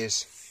that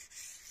is,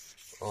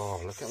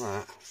 oh, look at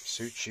that.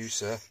 Suits you,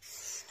 sir.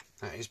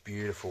 That is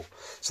beautiful.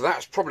 So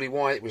that's probably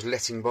why it was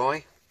letting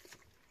by.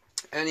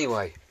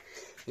 Anyway,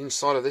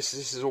 inside of this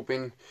has all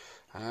been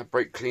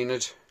brake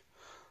cleaned.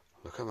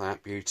 Look at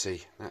that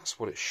beauty. That's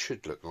what it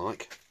should look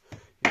like.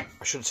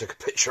 I should have took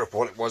a picture of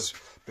what it was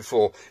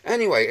before.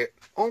 Anyway,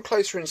 on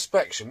closer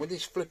inspection, with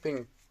this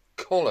flipping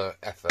collar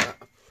effort,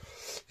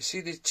 you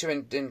see these two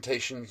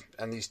indentations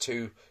and these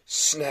two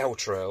snail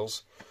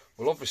trails.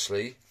 Well,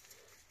 obviously,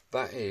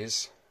 that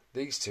is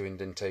these two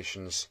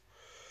indentations,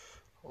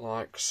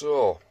 like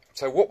so.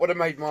 So what would have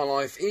made my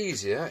life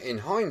easier, in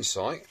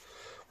hindsight,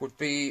 would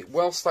be,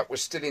 whilst that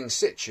was still in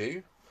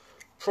situ,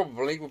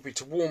 probably would be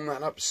to warm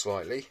that up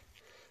slightly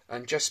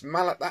and just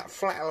mallet that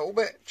flat a little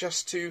bit,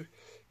 just to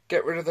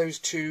get rid of those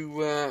two,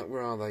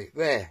 where are they?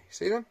 There,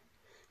 see them?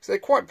 So they're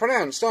quite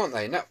pronounced, aren't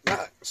they? Now,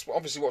 that's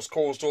obviously what's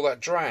caused all that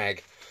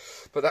drag,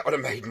 but that would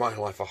have made my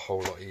life a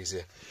whole lot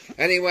easier.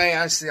 Anyway,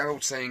 as the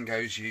old saying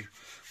goes, we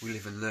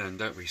live and learn,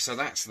 don't we? So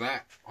that's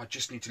that. I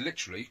just need to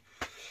literally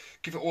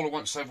give it all a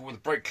once over with a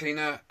brake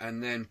cleaner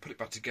and then put it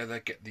back together,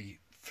 get the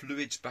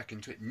fluids back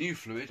into it. New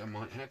fluid, I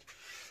might add.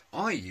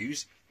 I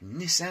use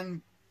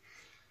Nissan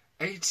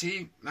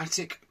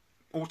AT-Matic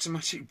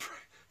automatic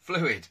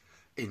fluid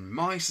in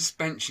my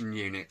suspension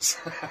units.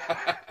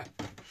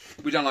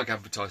 We don't like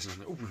advertising.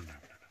 Oh, no.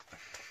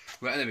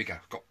 Well, there we go.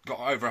 Got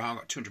over. I've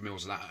got 200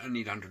 mils of that. I only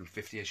need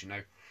 150, as you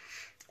know.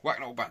 Whack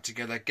it all back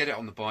together, get it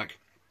on the bike,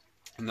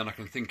 and then I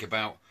can think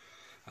about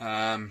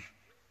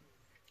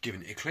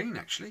giving it a clean,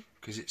 actually,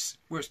 because it's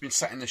where it's been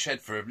sat in the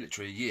shed for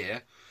literally a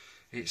year.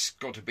 It's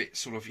got a bit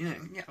sort of, you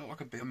know,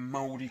 like a bit of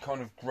mouldy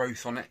kind of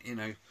growth on it, you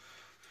know,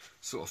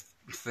 sort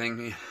of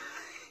thing.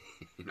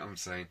 You know what I'm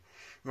saying?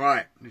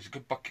 Right, there's a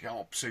good bucket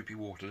of soapy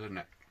water, doesn't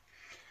it?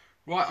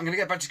 Right, I'm going to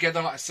get back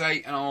together, like I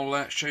say, and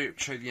I'll show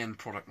the end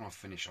product when I've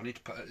finished. I need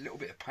to put a little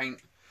bit of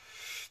paint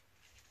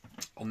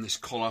on this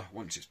collar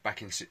once it's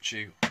back in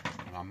situ,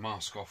 and I'll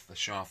mask off the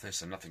shaft there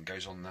so nothing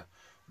goes on the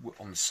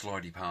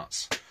slidey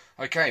parts.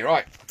 Okay,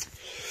 right.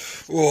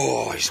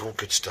 Oh, it's all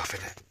good stuff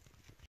in it.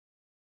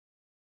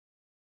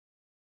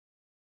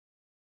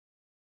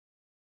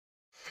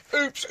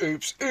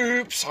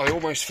 Oops, I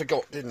almost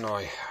forgot, didn't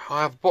I?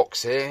 I have a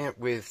box here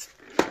with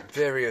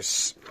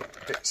various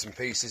bits and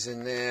pieces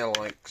in there,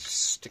 like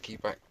sticky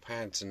back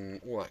pads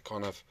and all that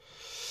kind of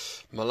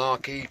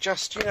malarkey.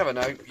 Just, you never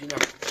know,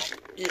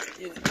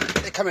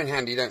 they come in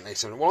handy, don't they?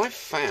 So, well, I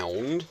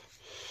found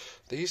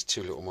these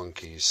two little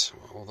monkeys,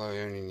 although I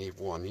only need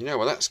one. You know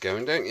where that's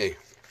going, don't you?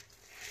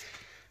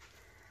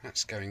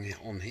 That's going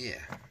on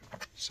here.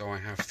 So I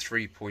have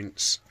 3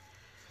 points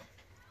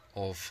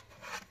of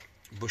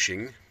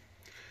bushing,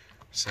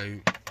 so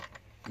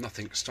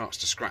nothing starts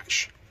to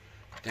scratch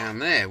down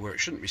there where it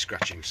shouldn't be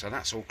scratching. So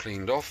that's all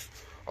cleaned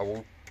off. I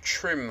will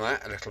trim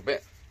that a little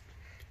bit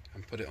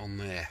and put it on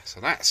there. So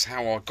that's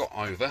how I got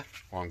over,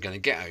 or I'm going to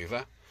get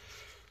over,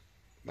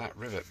 that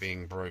rivet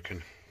being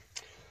broken.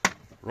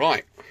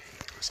 Right,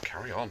 let's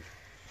carry on.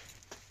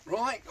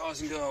 Right,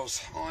 guys and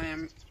girls, I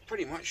am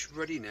pretty much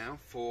ready now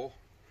for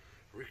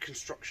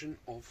reconstruction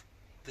of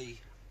the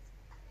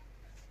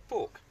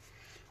fork.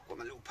 Got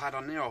my little pad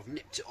on there, I've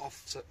nipped it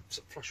off so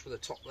flush with the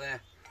top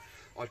there.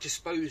 I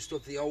disposed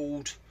of the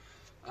old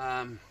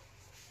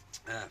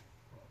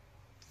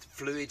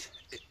fluid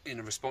in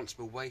a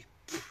responsible way.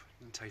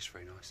 It tastes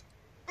very nice.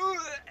 You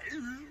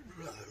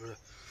got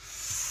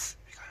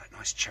that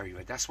nice cherry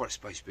red, that's what it's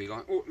supposed to be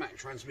like. Automatic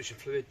transmission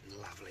fluid,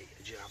 lovely,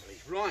 lovely.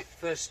 Right,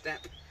 first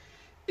step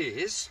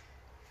is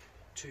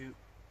to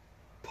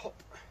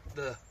pop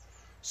the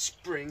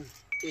spring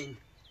in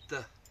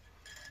the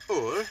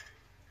oil,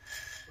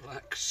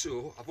 like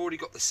so. I've already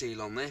got the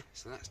seal on there,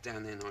 so that's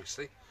down there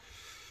nicely.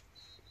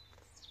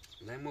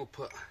 Then we'll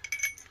put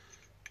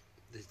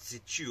the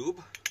tube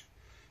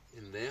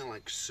in there,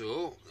 like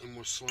so, and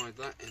we'll slide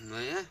that in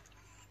there.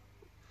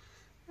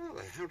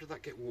 How did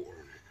that get water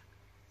on it?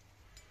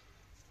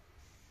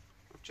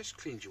 I've just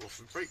cleaned you off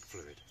with brake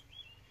fluid.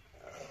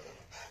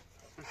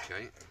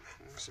 Okay,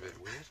 that's a bit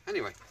weird.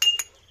 Anyway,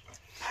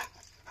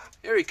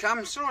 here he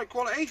comes. Alright,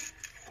 quality.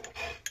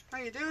 How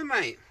you doing,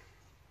 mate?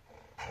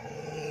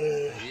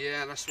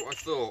 Yeah, that's what I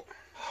thought.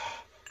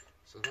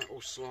 So that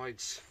all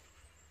slides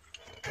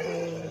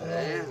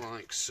there,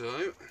 like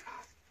so.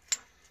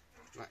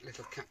 That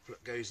little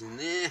caplet goes in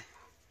there.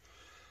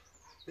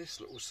 This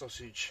little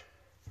sausage.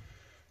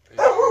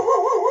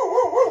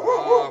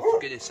 Oh, for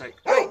goodness sake.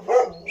 Hey!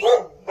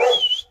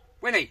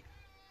 Winnie!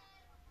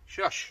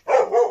 Shush!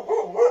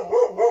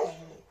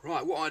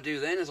 Right, what I do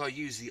then is I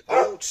use the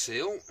old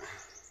seal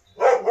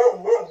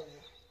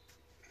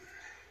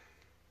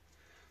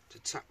to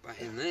tap that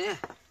in there.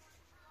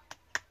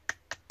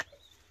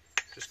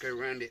 Just go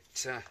around it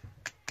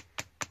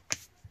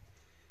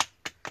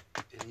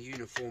in a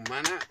uniform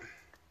manner.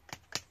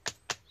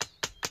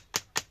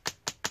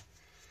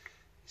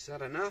 Is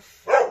that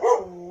enough?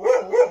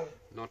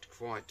 Not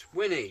quite.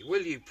 Winnie,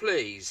 will you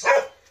please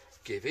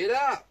give it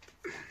up?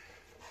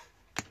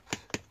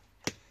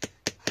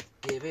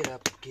 give it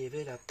up, give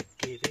it up,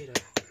 give it up.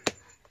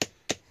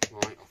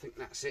 Right, I think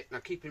that's it. Now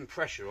keeping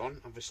pressure on,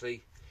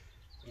 obviously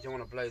you don't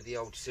want to blow the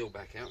old seal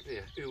back out, do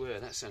you? Ooh,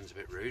 that sounds a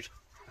bit rude.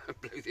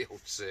 Blow the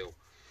old seal.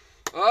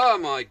 Oh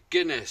my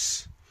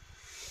goodness.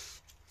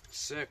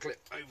 Circle it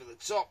over the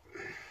top.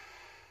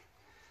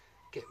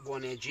 Get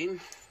one edge in.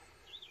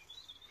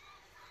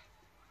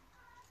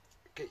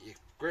 Get your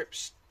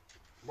grips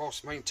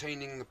whilst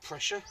maintaining the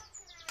pressure.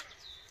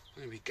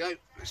 There we go.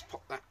 Let's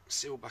pop that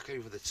seal back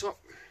over the top.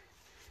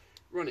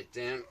 Run it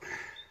down.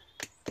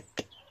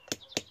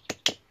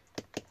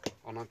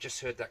 And I've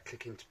just heard that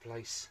click into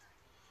place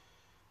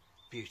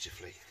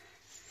beautifully.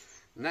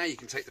 Now you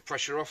can take the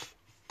pressure off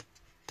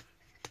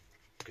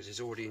because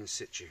it's already in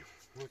situ.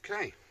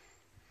 Okay.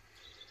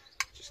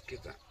 Just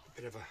give that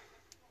a bit of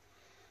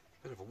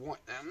a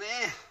wipe down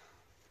there.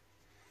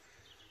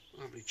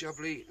 Lovely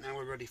jubbly. Now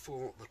we're ready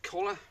for the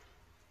collar.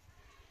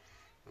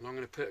 And I'm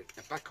going to put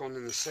it back on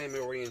in the same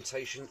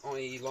orientation,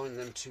 i.e. line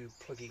them two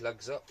pluggy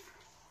lugs up.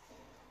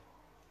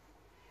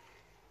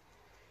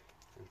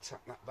 And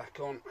tap that back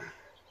on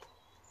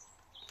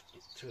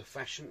to a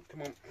fashion.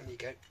 Come on, there you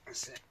go,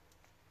 that's it.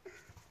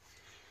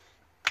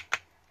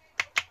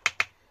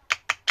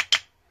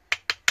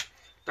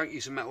 Don't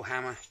use a metal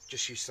hammer,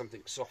 just use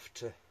something soft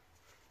to...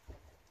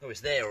 Oh,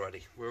 it's there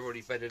already, we're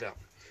already bedded up.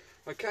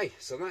 Okay,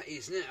 so that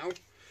is now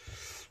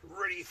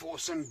ready for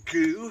some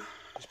goo.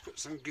 Let's put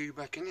some goo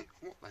back in it.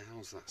 What the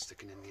hell's that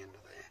sticking in the end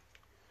of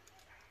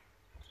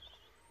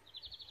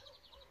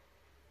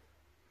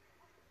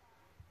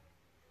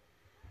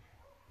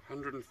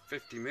there?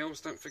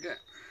 $150 don't forget.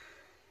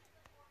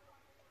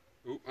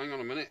 Oh, hang on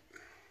a minute.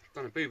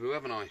 Done a boo-boo,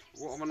 haven't I?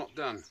 What have I not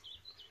done?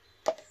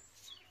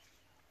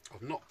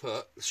 I've not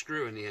put the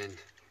screw in the end.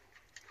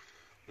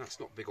 That's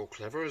not big or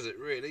clever, is it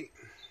really?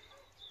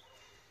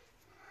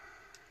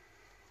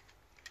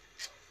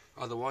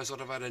 Otherwise I'd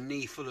have had a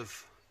knee full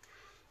of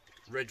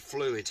red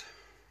fluid.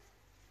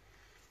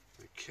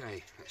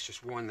 Okay, let's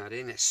just wind that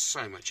in. It's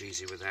so much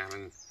easier with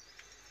Allen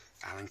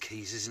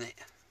keys, isn't it?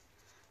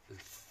 And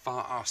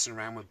fart arsing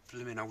around with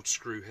blooming old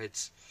screw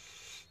heads.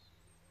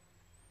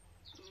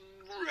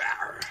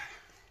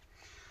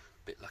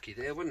 Bit lucky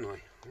there, wouldn't I?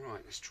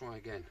 Right, let's try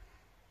again.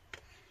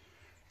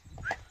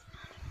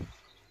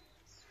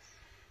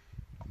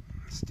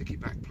 Sticky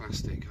back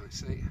plastic, I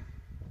see.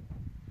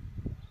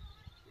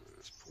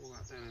 Let's pull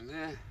that down in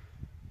there.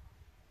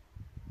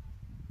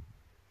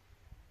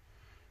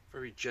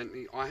 Very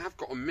gently. I have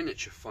got a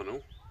miniature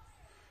funnel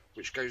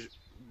which goes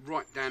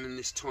right down in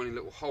this tiny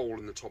little hole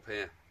in the top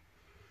here.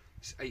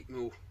 This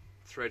 8mm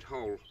thread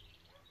hole.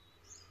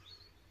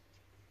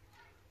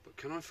 But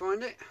can I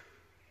find it?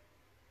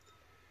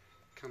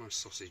 Can I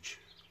sausage?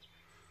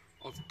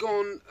 I've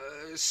gone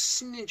a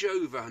smidge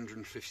over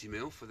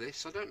 150mm for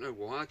this. I don't know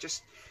why.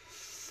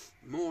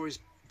 More is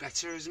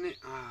better, isn't it?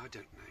 I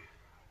don't know.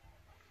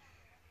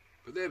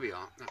 But there we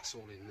are. That's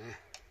all in there.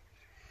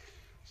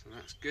 So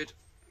that's good.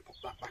 Pop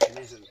that back in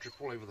there so it doesn't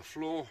drip all over the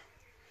floor.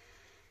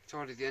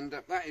 Tidy the end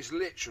up. That is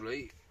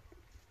literally...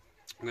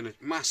 I'm going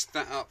to mask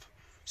that up,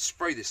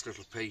 spray this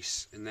little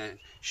piece, and then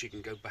she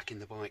can go back in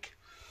the bike.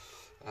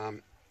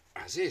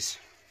 As is.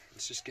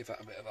 Let's just give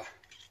that a bit of a...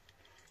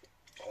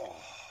 Oh,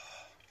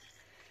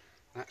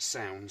 that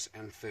sounds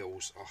and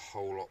feels a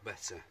whole lot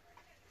better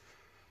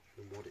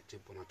than what it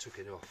did when I took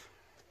it off.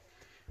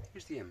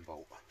 Here's the end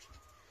bolt.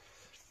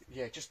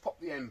 Yeah, just pop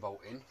the end bolt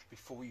in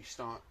before you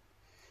start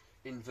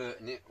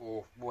inverting it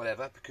or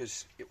whatever,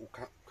 because it will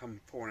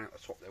come pouring out the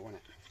top there, won't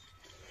it?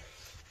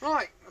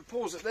 Right, I'll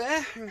pause it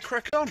there and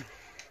crack it on.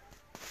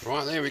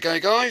 Right, there we go,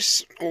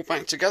 guys. All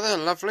back together,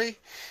 lovely.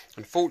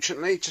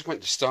 Unfortunately, just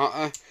went to start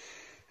her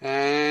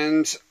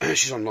and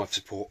she's on life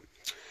support.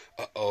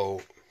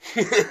 Uh-oh.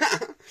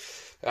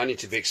 Only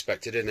to be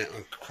expected, isn't it?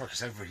 Oh, Christ,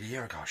 it's over a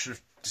year ago. I should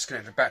have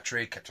disconnected the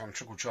battery, kept on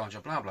trickle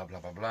charger, blah, blah,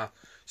 blah, blah, blah.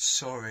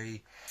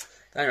 Sorry.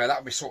 Anyway,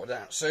 that'll be sorted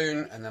out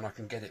soon, and then I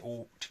can get it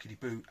all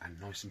tickety-boo and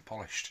nice and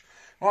polished.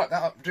 Right,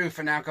 that'll do it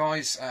for now,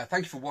 guys.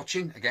 Thank you for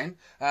watching again.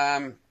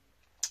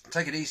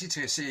 Take it easy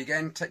till you see you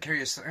again. Take care of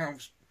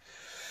yourselves.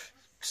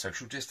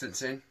 Social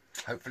distancing.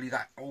 Hopefully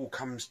that all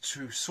comes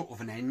to sort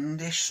of an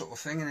endish sort of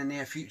thing in the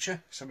near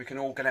future, so we can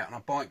all get out on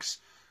our bikes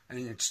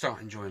and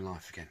start enjoying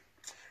life again.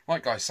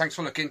 Right, guys, thanks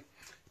for looking.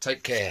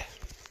 Take care.